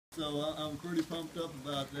So I'm pretty pumped up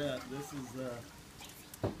about that. This is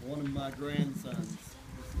one of my grandsons.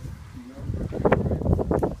 This is number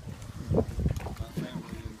grandson. My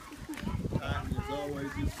family. And Titan has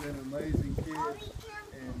always just been an amazing kid.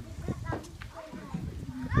 And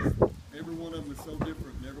every one of them is so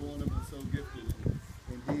different. And every one of them is so gifted.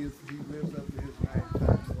 And he lives up to his name,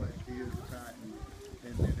 Titan Wake. He is a Titan.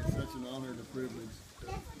 And it's such an honor and a privilege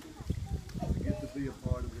to get to be a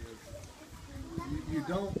part of this. You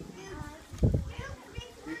don't,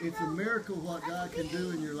 it's a miracle what God can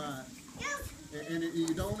do in your life. And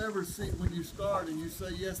you don't ever see, when you start and you say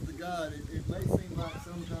yes to God, it may seem like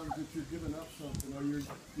sometimes that you're giving up something, or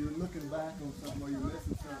you're looking back on something, or you're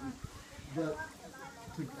missing something. But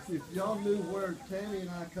if y'all knew where Tammy and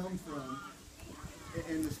I come from,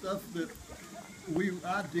 and the stuff that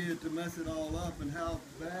I did to mess it all up, and how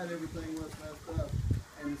bad everything was messed up,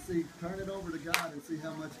 and to see, turn it over to God and see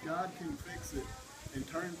how much God can fix it and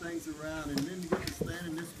turn things around, and then you get to stand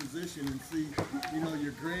in this position and see,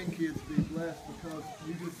 your grandkids be blessed because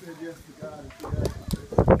you just said yes to God and see that.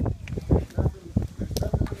 There's nothing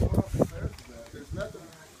in the world compares to that. There's nothing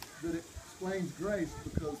that explains grace,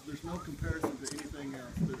 because there's no comparison to anything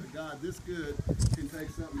else. That a God this good can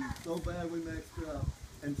take something so bad we messed up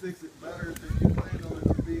and fix it better than you planned on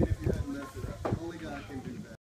it to be if you hadn't messed it up. Only God can do that.